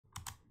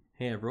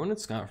Hey everyone,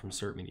 it's Scott from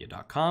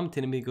certmedia.com.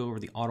 Today I'm going to go over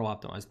the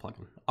Autoptimize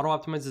plugin.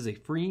 Autoptimize is a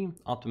free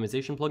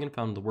optimization plugin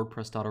found in the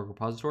WordPress.org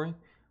repository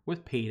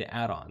with paid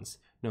add-ons,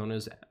 known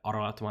as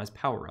Autoptimize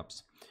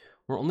power-ups.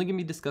 We're only going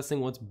to be discussing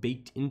what's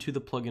baked into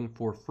the plugin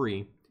for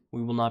free.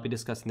 We will not be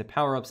discussing the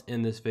power-ups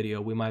in this video.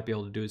 We might be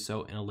able to do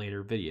so in a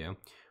later video.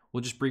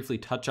 We'll just briefly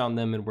touch on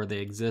them and where they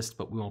exist,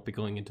 but we won't be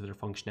going into their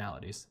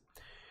functionalities.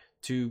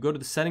 To go to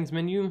the settings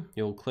menu,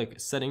 you'll click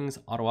Settings,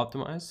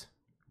 Auto-Optimize,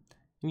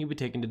 and you'll be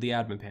taken to the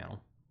admin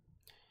panel.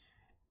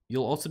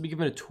 You'll also be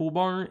given a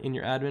toolbar in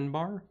your admin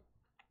bar.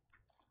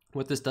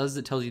 What this does is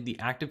it tells you the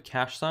active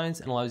cache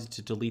size and allows you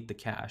to delete the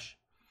cache.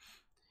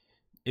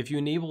 If you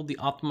enable the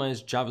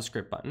Optimize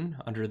JavaScript button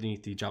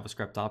underneath the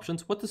JavaScript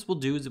options, what this will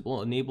do is it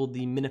will enable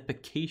the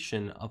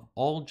minification of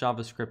all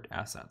JavaScript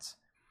assets.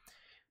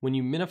 When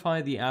you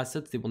minify the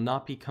assets, they will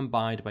not be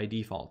combined by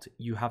default.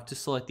 You have to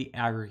select the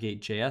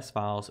aggregate.js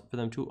files for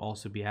them to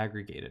also be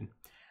aggregated.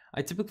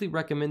 I typically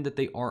recommend that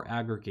they are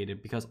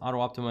aggregated because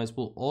Auto-Optimize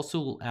will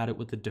also add it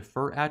with the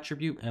defer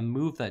attribute and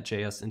move that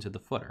JS into the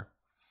footer.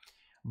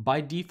 By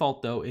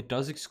default though, it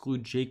does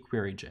exclude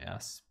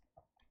jQuery.js.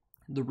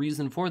 The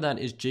reason for that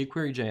is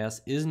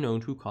jQuery.js is known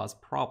to cause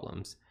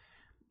problems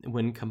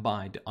when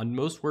combined. On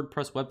most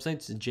WordPress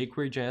websites,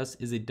 jQuery.js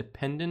is a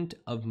dependent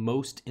of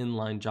most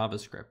inline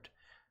JavaScript.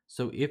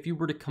 So if you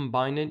were to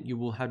combine it, you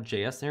will have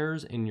JS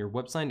errors in your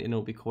website and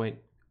it'll be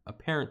quite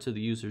apparent to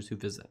the users who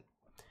visit.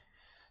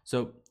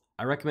 So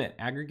I recommend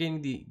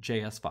aggregating the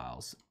JS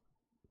files.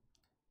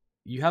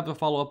 You have a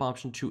follow-up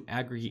option to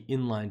aggregate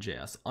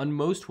inline.js. On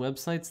most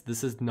websites,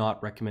 this is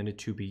not recommended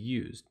to be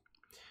used.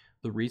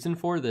 The reason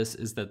for this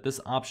is that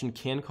this option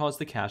can cause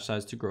the cache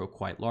size to grow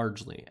quite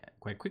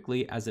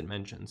quickly, as it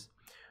mentions.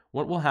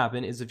 What will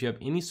happen is if you have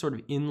any sort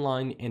of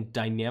inline and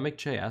dynamic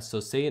JS, so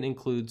say it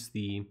includes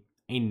a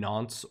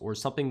nonce or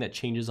something that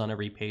changes on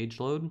every page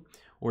load,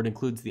 or it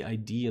includes the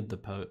ID of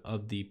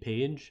the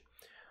page,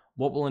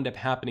 what will end up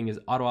happening is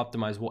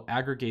Auto-Optimize will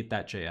aggregate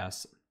that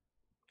JS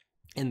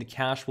and the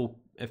cache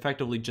will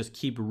effectively just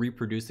keep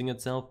reproducing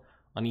itself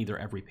on either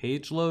every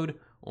page load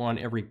or on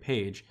every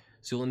page.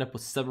 So you'll end up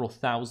with several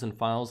thousand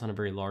files on a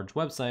very large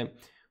website,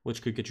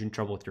 which could get you in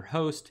trouble with your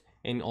host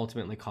and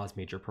ultimately cause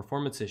major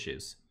performance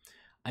issues.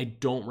 I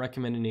don't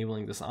recommend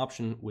enabling this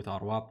option with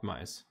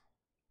Auto-Optimize.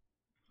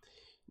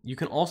 You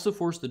can also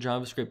force the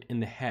JavaScript in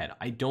the head.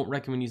 I don't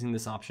recommend using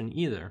this option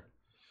either.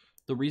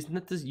 The reason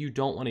that you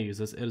don't want to use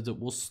this is it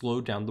will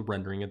slow down the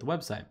rendering of the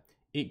website.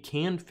 It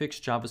can fix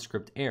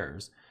JavaScript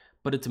errors,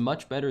 but it's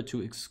much better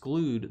to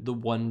exclude the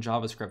one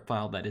JavaScript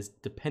file that is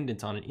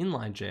dependent on an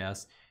inline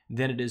JS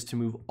than it is to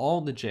move all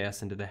the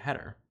JS into the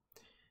header.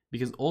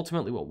 Because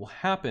ultimately what will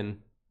happen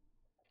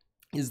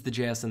is the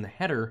JS in the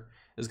header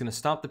is going to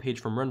stop the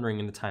page from rendering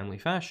in a timely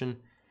fashion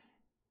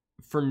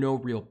for no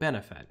real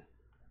benefit.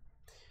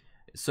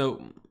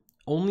 So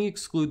only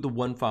exclude the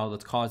one file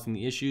that's causing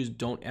the issues.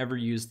 Don't ever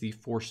use the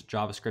forced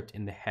JavaScript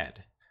in the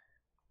head.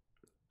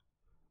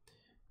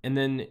 And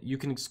then you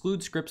can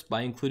exclude scripts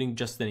by including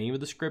just the name of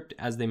the script.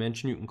 As they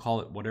mentioned, you can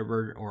call it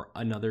whatever or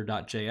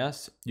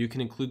another.js. You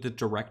can include the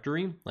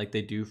directory like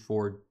they do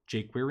for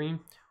jQuery,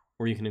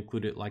 or you can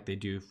include it like they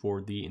do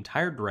for the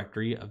entire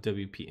directory of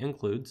WP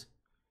includes,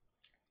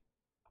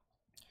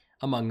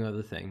 among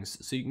other things.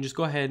 So you can just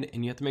go ahead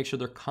and you have to make sure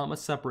they're comma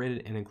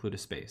separated and include a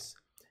space.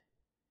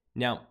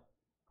 Now,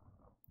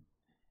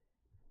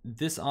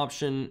 this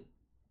option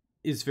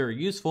is very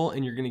useful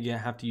and you're going to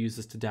have to use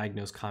this to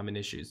diagnose common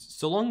issues.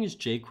 So long as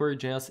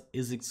jQuery.js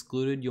is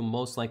excluded, you'll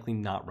most likely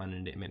not run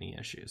into many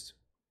issues.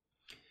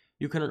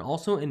 You can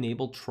also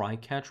enable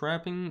try-catch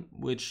wrapping,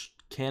 which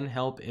can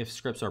help if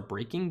scripts are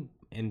breaking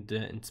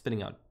and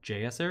spitting out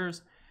JS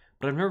errors,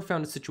 but I've never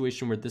found a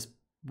situation where this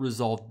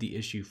resolved the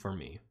issue for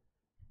me.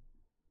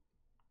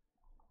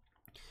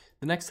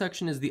 The next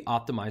section is the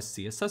optimized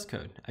CSS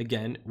code.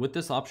 Again, with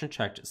this option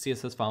checked,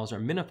 CSS files are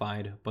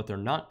minified, but they're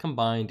not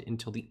combined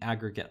until the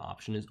aggregate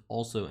option is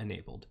also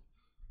enabled.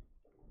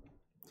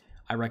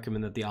 I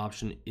recommend that the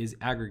option is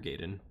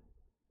aggregated.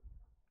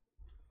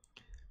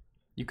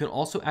 You can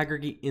also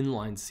aggregate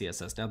inline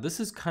CSS. Now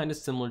this is kind of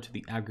similar to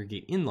the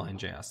aggregate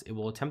inline.js. It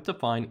will attempt to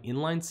find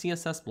inline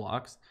CSS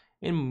blocks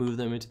and move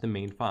them into the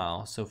main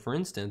file. So for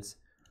instance,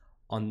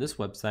 on this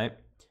website,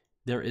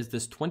 there is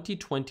this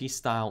 2020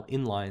 style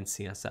inline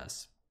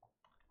CSS.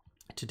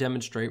 To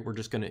demonstrate, we're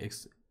just going to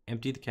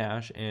empty the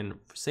cache and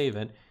save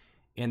it.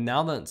 And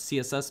now that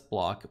CSS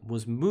block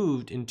was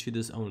moved into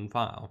this own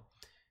file.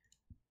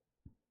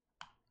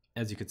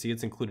 As you can see,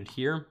 it's included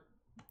here,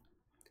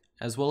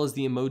 as well as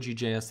the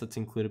emoji.js that's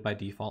included by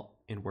default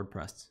in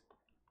WordPress.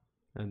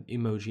 An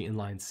emoji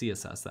inline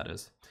CSS, that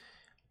is.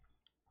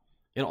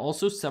 It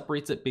also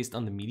separates it based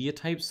on the media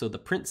type, so the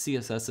print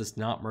CSS is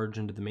not merged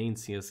into the main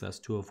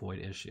CSS to avoid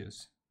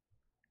issues.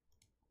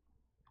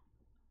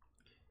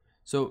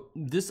 So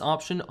this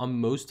option on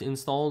most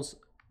installs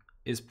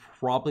is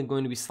probably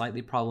going to be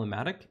slightly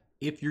problematic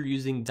if you're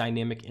using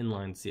dynamic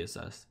inline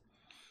CSS.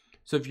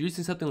 So if you're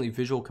using something like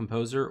Visual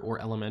Composer or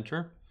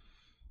Elementor,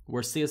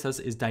 where CSS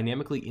is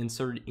dynamically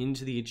inserted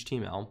into the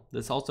HTML,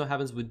 this also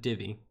happens with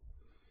Divi.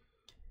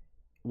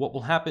 what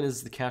will happen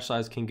is the cache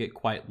size can get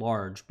quite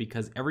large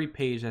because every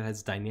page that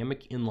has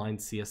dynamic inline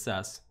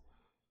CSS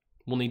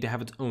will need to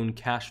have its own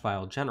cache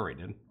file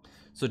generated.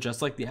 So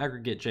just like the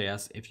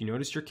aggregate.js, if you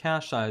notice your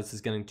cache size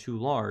is getting too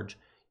large,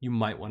 you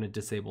might want to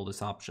disable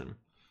this option.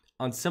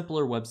 On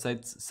simpler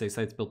websites, say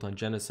sites built on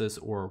Genesis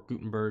or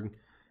Gutenberg,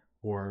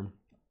 or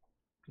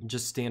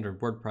just standard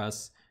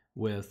WordPress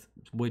with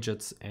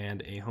widgets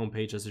and a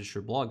homepage as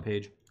your blog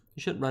page,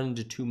 you shouldn't run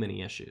into too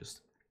many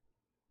issues.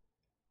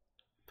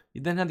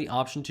 You then have the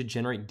option to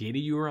generate data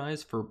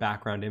URIs for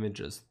background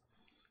images.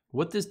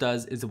 What this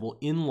does is it will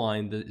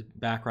inline the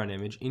background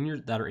image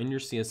that are in your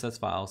CSS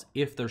files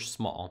if they're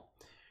small.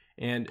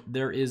 And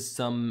there is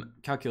some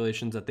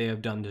calculations that they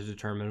have done to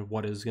determine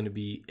what is going to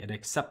be an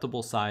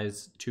acceptable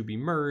size to be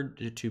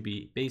merged, to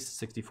be base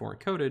 64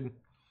 encoded,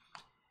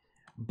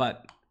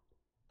 but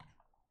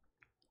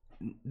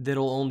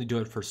that'll only do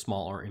it for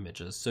smaller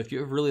images. So if you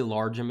have really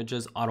large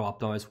images,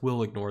 Autoptimize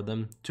will ignore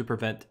them to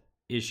prevent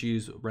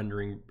issues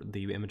rendering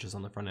the images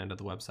on the front end of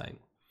the website.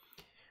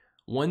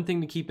 One thing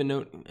to keep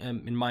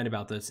in mind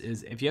about this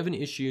is if you have an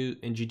issue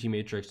in GT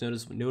Matrix,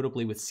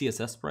 notably with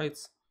CSS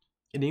sprites,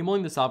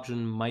 enabling this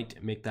option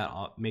might make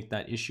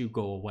that issue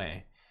go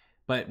away.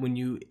 But when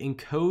you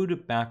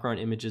encode background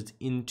images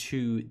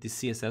into the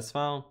CSS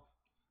file,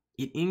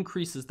 it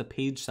increases the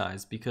page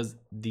size because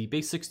the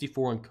base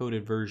 64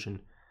 encoded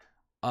version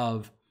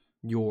of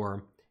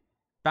your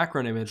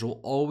background image will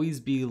always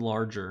be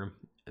larger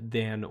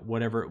than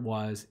whatever it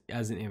was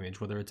as an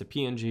image, whether it's a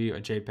PNG or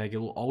a JPEG, it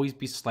will always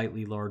be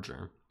slightly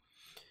larger.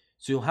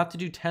 So you'll have to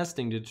do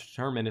testing to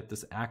determine if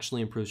this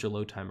actually improves your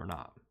load time or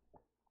not.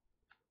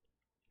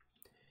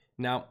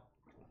 Now,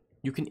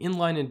 you can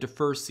inline and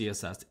defer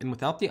CSS, and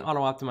without the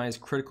Auto-Optimize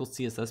critical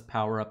CSS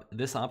power-up,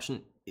 this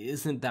option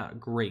isn't that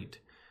great.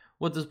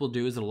 What this will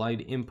do is allow you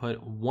to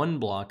input one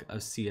block of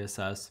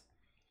CSS,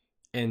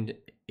 and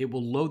it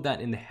will load that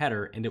in the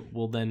header, and it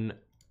will then,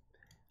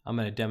 I'm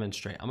going to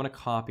demonstrate. I'm going to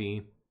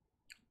copy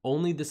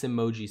only this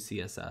emoji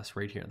CSS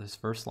right here, this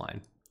first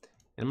line.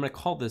 And I'm going to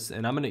call this,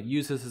 and I'm going to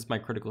use this as my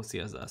critical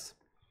CSS.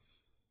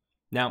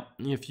 Now,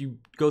 if you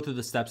go through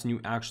the steps and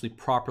you actually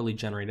properly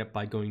generate it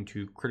by going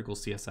to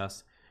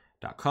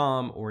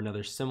criticalcss.com or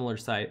another similar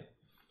site,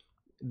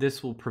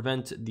 this will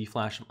prevent the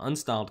flash of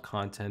unstyled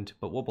content.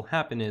 But what will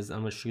happen is,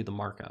 I'm going to show you the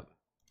markup.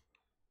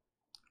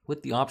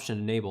 With the option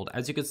enabled,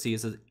 as you can see,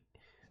 it says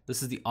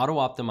this is the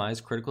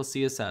Auto-Optimize critical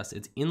CSS.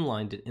 It's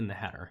inlined in the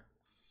header.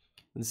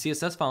 The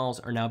CSS files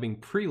are now being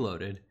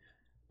preloaded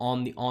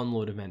on the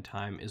onload event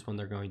time is when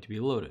they're going to be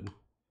loaded.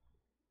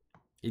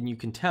 And you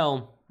can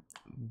tell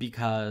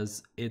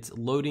because it's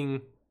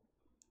loading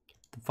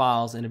the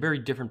files in a very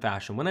different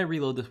fashion. When I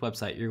reload this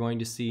website, you're going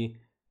to see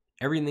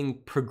everything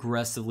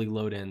progressively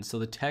load in. So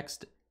the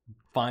text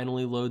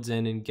finally loads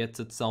in and gets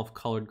itself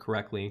colored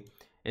correctly.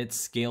 It's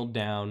scaled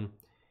down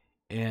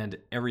and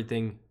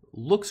everything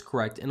looks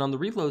correct. And on the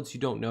reloads, you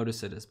don't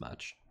notice it as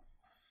much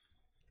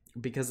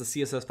because the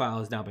CSS file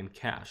has now been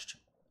cached.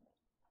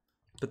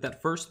 But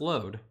that first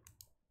load,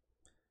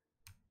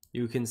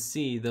 you can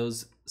see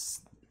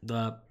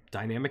the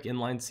dynamic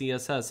inline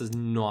CSS is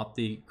not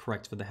the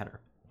correct for the header.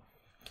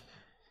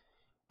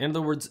 In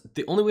other words,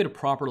 the only way to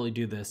properly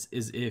do this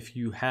is if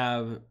you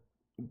have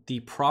the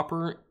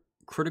proper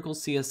critical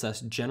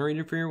CSS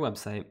generated for your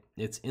website,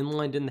 it's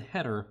inlined in the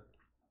header,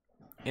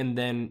 and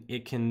then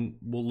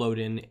will load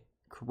in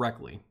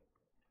correctly.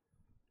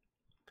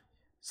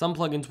 Some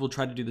plugins will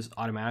try to do this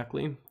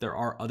automatically. There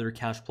are other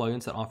cache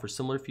plugins that offer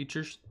similar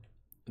features.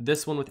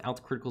 This one without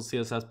the critical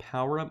CSS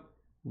power-up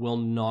will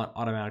not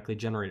automatically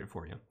generate it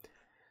for you.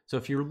 So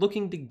if you're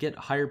looking to get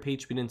higher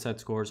page speed insight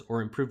scores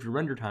or improve your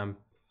render time,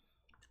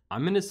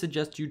 I'm going to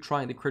suggest you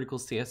try the critical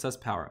CSS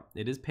power-up.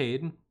 It is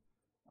paid,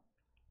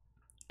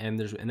 and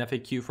there's an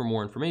FAQ for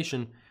more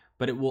information,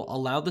 but it will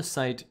allow the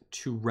site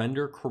to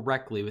render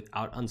correctly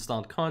without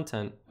unstyled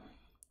content,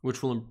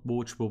 which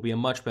will be a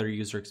much better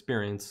user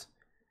experience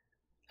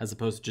as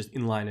opposed to just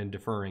inline and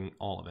deferring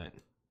all of it.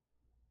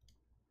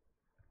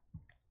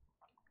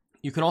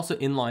 You can also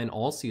inline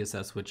all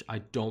CSS, which I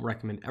don't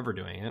recommend ever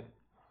doing it.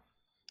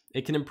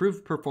 It can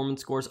improve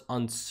performance scores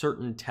on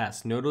certain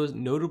tests.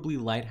 Notably,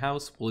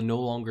 Lighthouse will no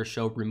longer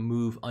show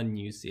remove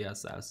unused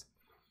CSS.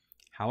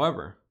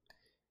 However,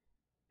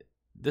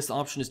 this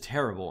option is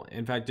terrible.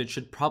 In fact, it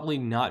should probably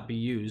not be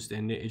used,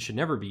 and it should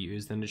never be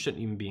used, and it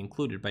shouldn't even be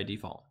included by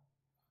default.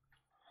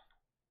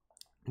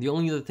 The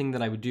only other thing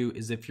that I would do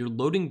is if you're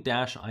loading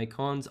dash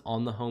icons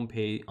on the home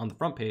page, on the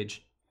front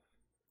page,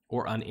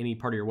 or on any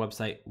part of your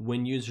website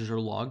when users are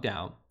logged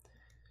out.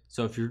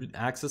 So if you're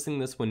accessing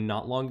this when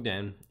not logged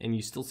in and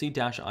you still see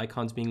dash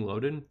icons being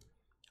loaded,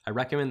 I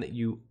recommend that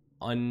you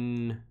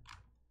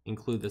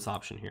include this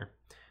option here.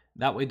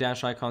 That way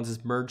dash icons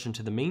is merged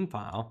into the main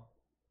file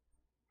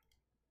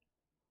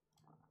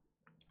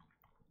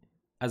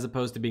as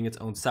opposed to being its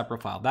own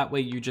separate file. That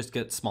way you just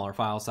get smaller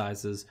file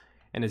sizes,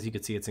 and as you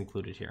can see, it's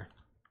included here.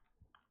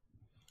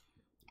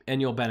 And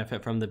you'll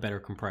benefit from the better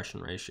compression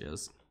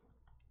ratios.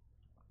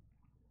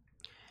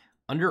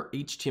 Under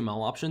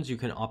HTML options, you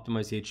can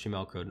optimize the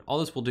HTML code. All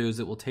this will do is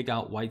it will take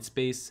out white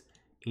space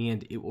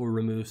and it will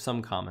remove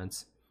some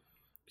comments.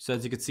 So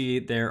as you can see,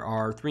 there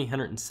are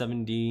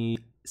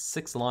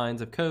 376 lines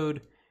of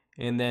code,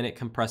 and then it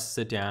compresses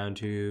it down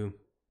to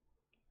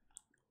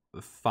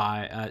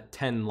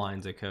 10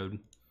 lines of code.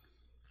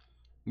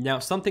 Now,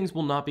 some things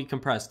will not be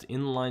compressed.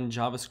 Inline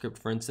JavaScript,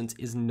 for instance,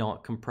 is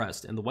not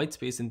compressed, and the white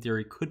space in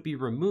theory could be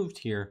removed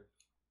here,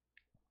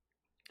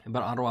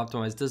 but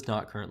Autoptimize does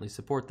not currently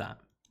support that.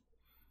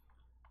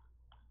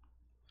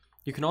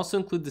 You can also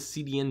include the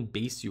CDN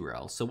base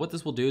URL. So what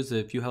this will do is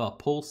if you have a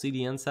pull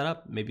CDN set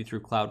up, maybe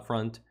through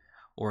CloudFront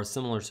or a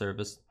similar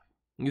service,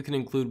 you can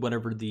include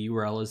whatever the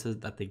URL is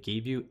that they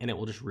gave you, and it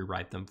will just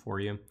rewrite them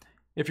for you.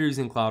 If you're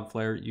using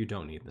Cloudflare, you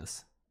don't need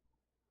this.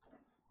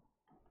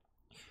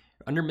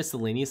 Under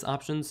miscellaneous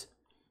options,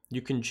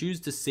 you can choose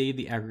to save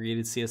the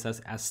aggregated CSS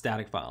as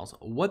static files.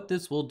 What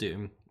this will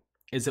do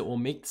is it will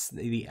make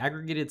the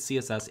aggregated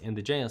CSS and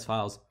the JS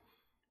files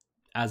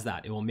as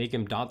that. It will make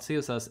them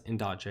 .css and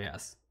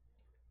 .js.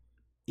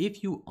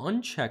 If you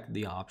uncheck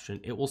the option,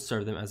 it will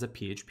serve them as a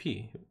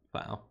PHP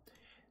file.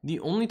 The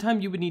only time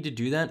you would need to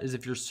do that is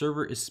if your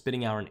server is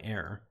spitting out an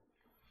error.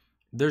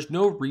 There's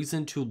no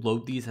reason to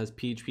load these as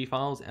PHP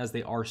files as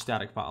they are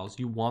static files.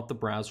 You want the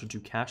browser to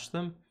cache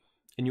them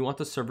and you want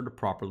the server to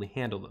properly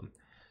handle them.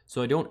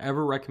 So I don't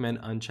ever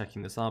recommend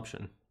unchecking this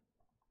option.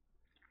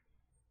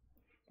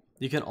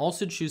 You can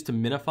also choose to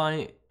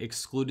minify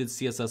excluded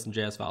CSS and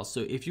JS files.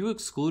 So if you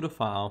exclude a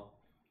file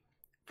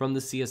from the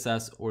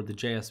CSS or the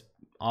JS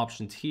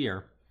options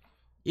here,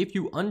 if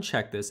you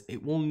uncheck this,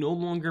 it will no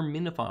longer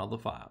minify the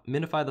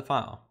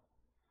file,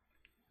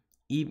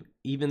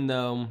 even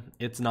though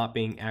it's not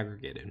being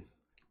aggregated.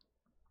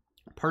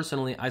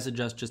 Personally, I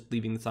suggest just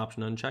leaving this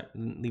option checked.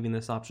 And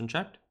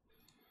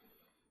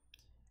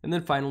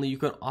then finally, you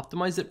can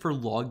optimize it for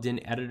logged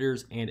in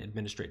editors and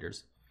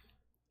administrators.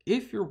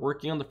 If you're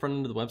working on the front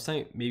end of the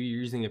website, maybe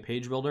you're using a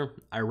page builder,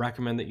 I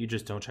recommend that you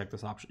just don't check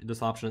this option.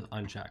 This option is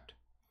unchecked.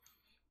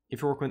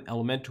 If you're working with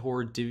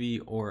Elementor, Divi,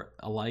 or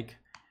alike,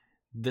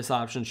 this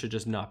option should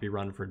just not be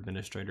run for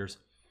administrators,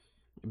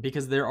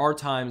 because there are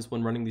times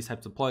when running these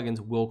types of plugins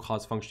will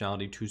cause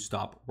functionality to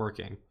stop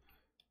working.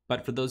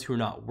 But for those who are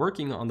not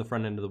working on the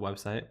front end of the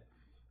website,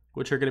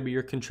 which are going to be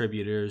your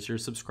contributors, your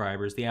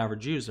subscribers, the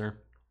average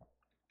user,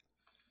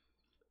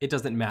 it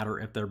doesn't matter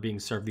if they're being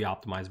served the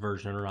optimized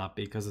version or not,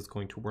 because it's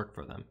going to work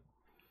for them.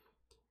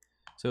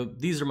 So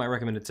these are my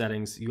recommended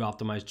settings. You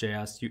optimize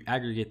JS, you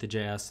aggregate the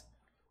JS,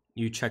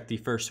 you check the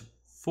first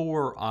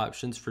 4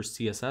 options for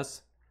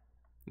CSS,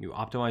 you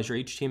optimize your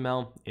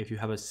HTML. If you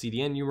have a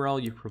CDN URL,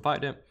 you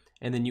provide it,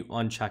 and then you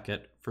uncheck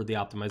it for the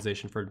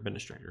optimization for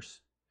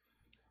administrators.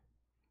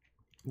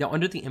 Now,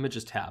 under the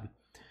images tab,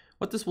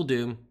 what this will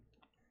do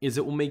is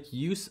it will make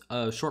use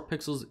of Short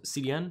Pixel's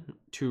CDN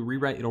to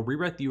rewrite. It'll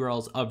rewrite the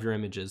URLs of your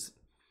images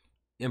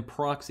and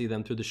proxy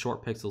them through the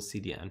Short Pixel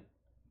CDN.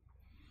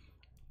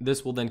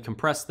 This will then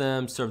compress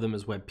them, serve them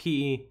as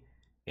WebP,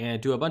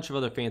 and do a bunch of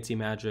other fancy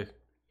magic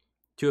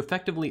to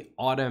effectively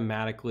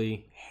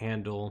automatically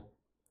handle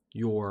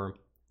your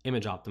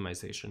image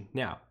optimization.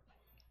 Now,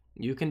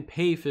 you can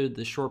pay for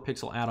the Short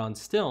Pixel add-on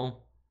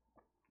still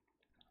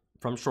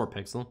from Short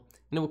Pixel,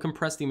 and it will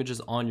compress the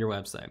images on your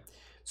website.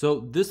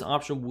 So this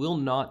option will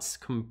not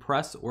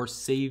compress or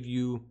save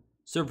you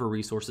server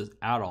resources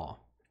at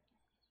all.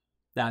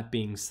 That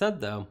being said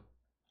though,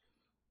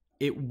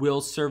 it will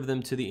serve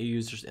them to the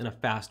users in a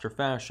faster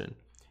fashion.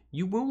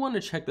 You will want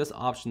to check this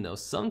option though.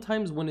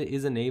 Sometimes when it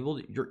is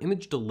enabled, your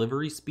image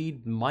delivery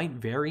speed might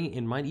vary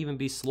and might even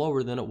be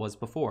slower than it was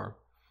before.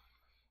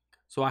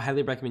 So I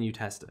highly recommend you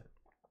test it.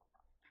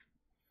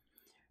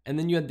 And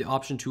then you have the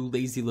option to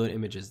lazy load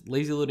images.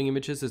 Lazy loading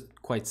images is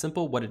quite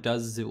simple. What it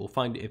does is it will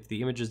find if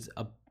the image is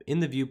in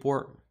the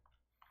viewport,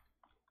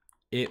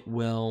 it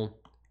will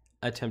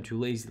attempt to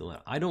lazy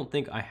load. I don't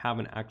think I have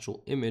an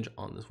actual image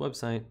on this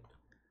website.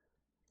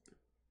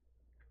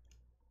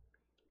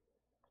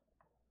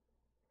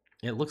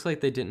 It looks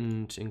like they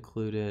didn't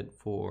include it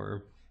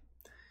for,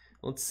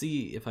 let's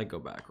see if I go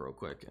back real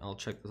quick. I'll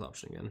check this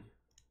option again.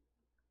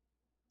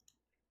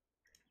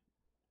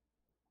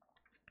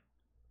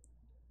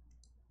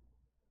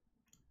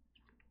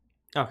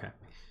 Okay,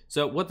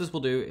 so what this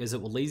will do is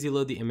it will lazy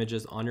load the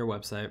images on your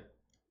website,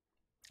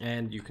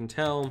 and you can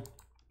tell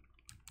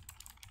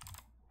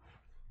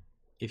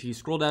if you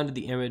scroll down to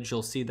the image,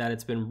 you'll see that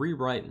it's been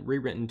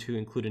rewritten to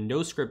include a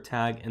no script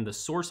tag, and the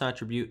source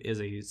attribute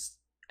is a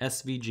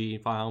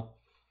SVG file,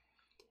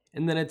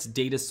 and then it's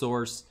data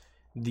source,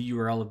 the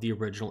URL of the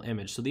original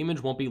image. So the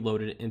image won't be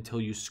loaded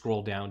until you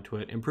scroll down to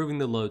it, improving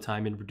the load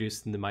time and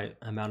reducing the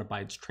amount of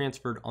bytes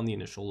transferred on the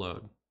initial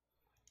load.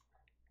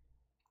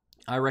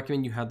 I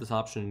recommend you have this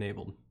option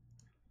enabled.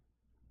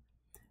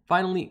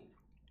 Finally,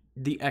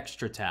 the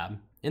extra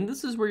tab. And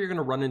this is where you're going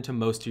to run into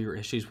most of your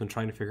issues when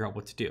trying to figure out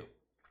what to do.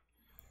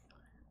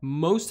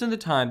 Most of the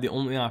time, the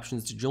only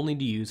options that you'll need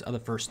to use are the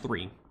first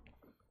 3.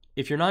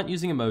 If you're not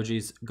using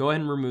emojis, go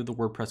ahead and remove the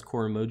WordPress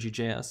core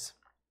emoji.js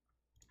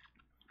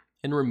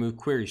and remove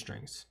query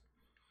strings.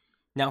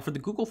 Now for the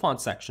Google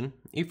Fonts section,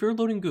 if you're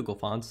loading Google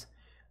Fonts,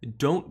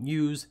 don't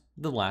use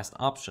the last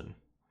option.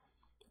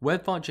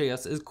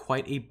 WebFont.js is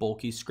quite a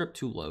bulky script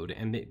to load,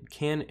 and it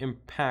can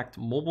impact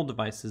mobile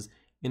devices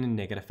in a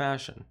negative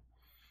fashion.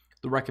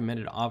 The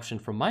recommended option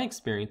from my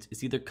experience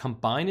is either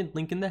combine and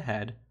link in the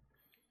head,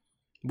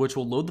 which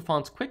will load the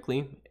fonts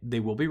quickly, they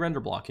will be render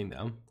blocking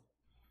though,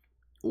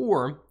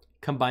 or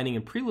combining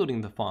and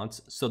preloading the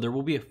fonts, so there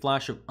will be a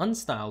flash of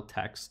unstyled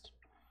text,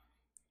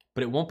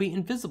 but it won't be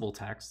invisible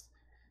text,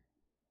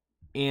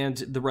 and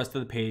the rest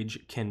of the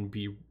page can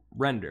be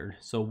rendered.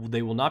 So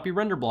they will not be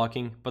render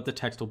blocking, but the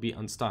text will be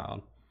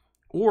unstyled.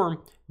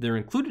 Or they're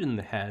included in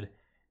the head,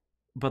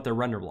 but they're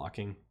render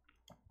blocking.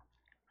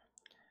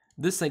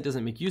 This site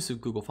doesn't make use of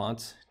Google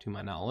Fonts, to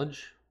my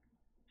knowledge,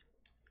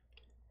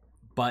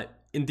 but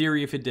in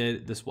theory, if it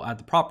did, this will add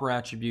the proper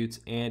attributes,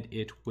 and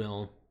it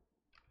will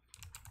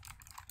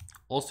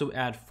also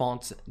add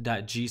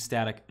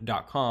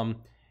fonts.gstatic.com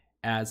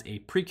as a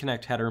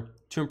pre-connect header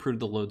to improve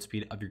the load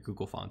speed of your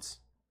Google Fonts.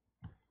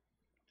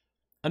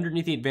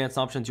 Underneath the advanced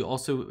options, you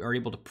also are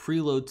able to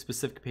preload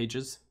specific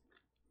pages.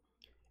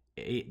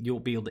 You'll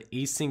be able to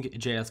async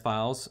JS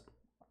files.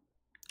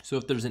 So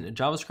if there's a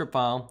JavaScript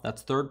file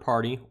that's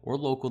third-party or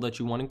local that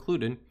you want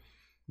included,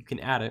 you can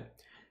add it.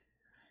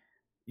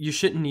 You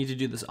shouldn't need to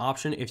do this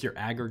option if you're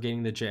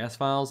aggregating the JS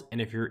files, and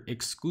if you're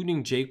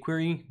excluding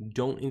jQuery,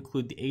 don't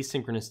include the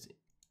asynchronous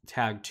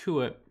tag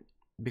to it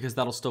because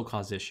that'll still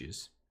cause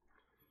issues.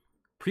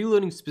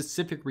 Preloading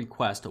specific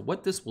requests,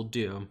 what this will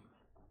do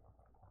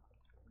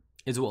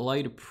is it will allow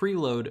you to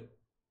preload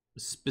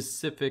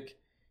specific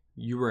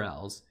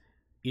URLs,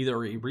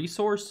 either a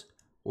resource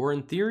or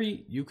in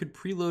theory, you could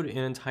preload an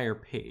entire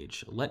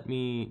page. Let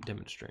me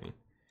demonstrate.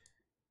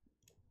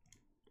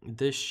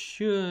 This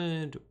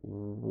should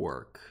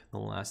work, the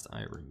last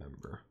I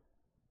remember.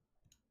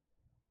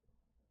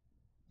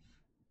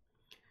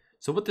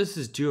 So what this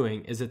is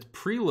doing is it's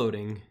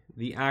preloading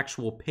the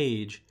actual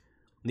page,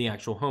 the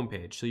actual home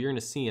page. So you're going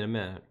to see in a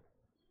minute.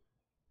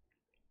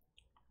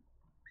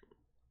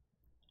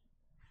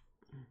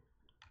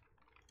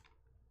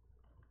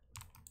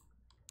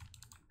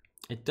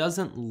 It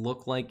doesn't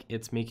look like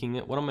it's making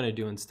it. What I'm going to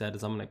do instead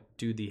is I'm going to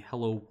do the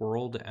hello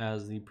world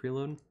as the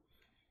preload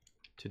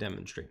to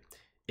demonstrate.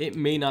 It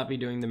may not be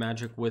doing the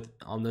magic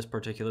on this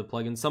particular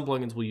plugin. Some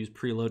plugins will use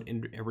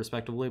preload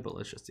respectively, but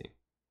let's just see.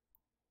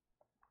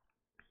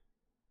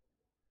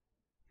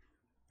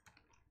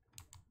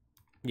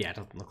 Yeah, it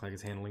doesn't look like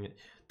it's handling it.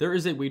 There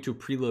is a way to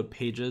preload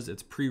pages.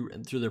 It's through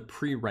the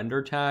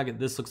pre-render tag.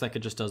 This looks like it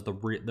just does the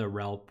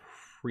rel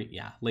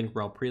link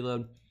rel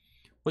preload.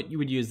 What you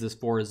would use this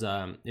for is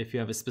if you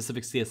have a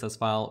specific CSS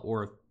file,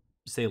 or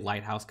say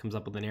Lighthouse comes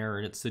up with an error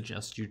and it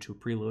suggests you to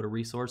preload a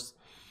resource,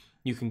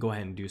 you can go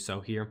ahead and do so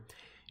here.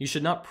 You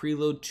should not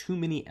preload too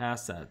many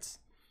assets.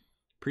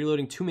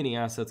 Preloading too many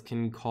assets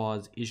can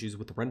cause issues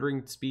with the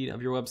rendering speed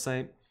of your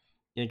website,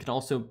 and it can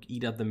also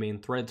eat up the main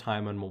thread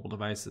time on mobile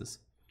devices.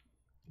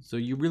 So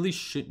you really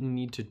shouldn't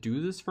need to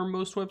do this for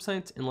most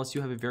websites unless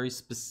you have a very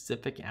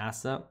specific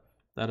asset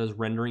that is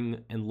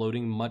rendering and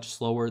loading much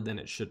slower than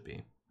it should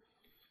be.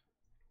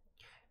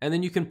 And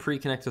then you can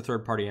pre-connect to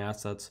third-party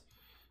assets,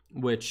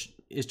 which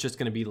is just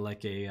going to be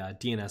like a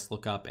DNS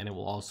lookup, and it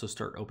will also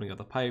start opening up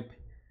the pipe.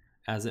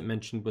 As it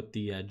mentioned with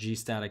the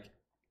gstatic,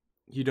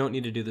 you don't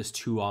need to do this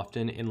too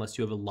often unless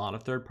you have a lot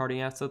of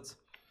third-party assets.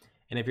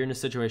 And if you're in a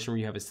situation where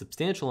you have a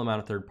substantial amount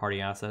of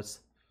third-party assets,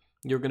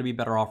 you're going to be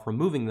better off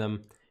removing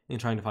them and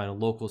trying to find a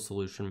local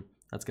solution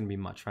that's going to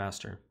be much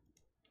faster.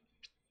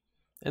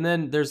 And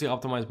then there's the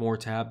Optimize More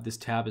tab. This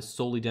tab is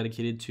solely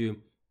dedicated to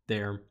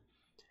their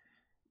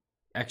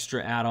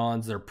extra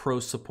add-ons, their pro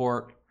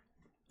support,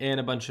 and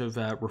a bunch of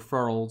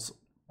referrals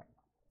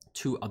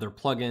to other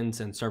plugins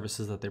and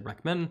services that they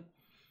recommend.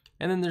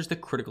 And then there's the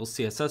Critical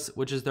CSS,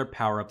 which is their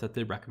power-up that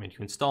they recommend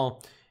you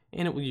install,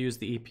 and it will use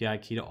the API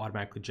key to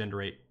automatically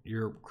generate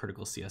your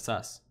Critical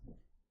CSS.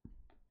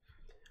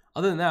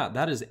 Other than that,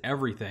 that is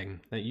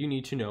everything that you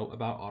need to know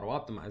about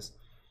Autoptimize.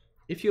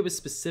 If you have a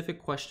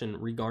specific question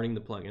regarding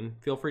the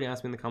plugin, feel free to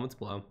ask me in the comments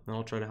below, and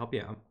I'll try to help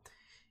you out.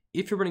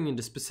 If you're running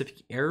into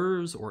specific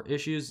errors or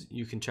issues,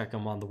 you can check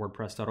them on the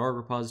WordPress.org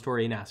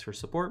repository and ask for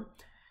support.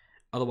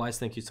 Otherwise,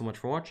 thank you so much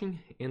for watching,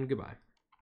 and goodbye.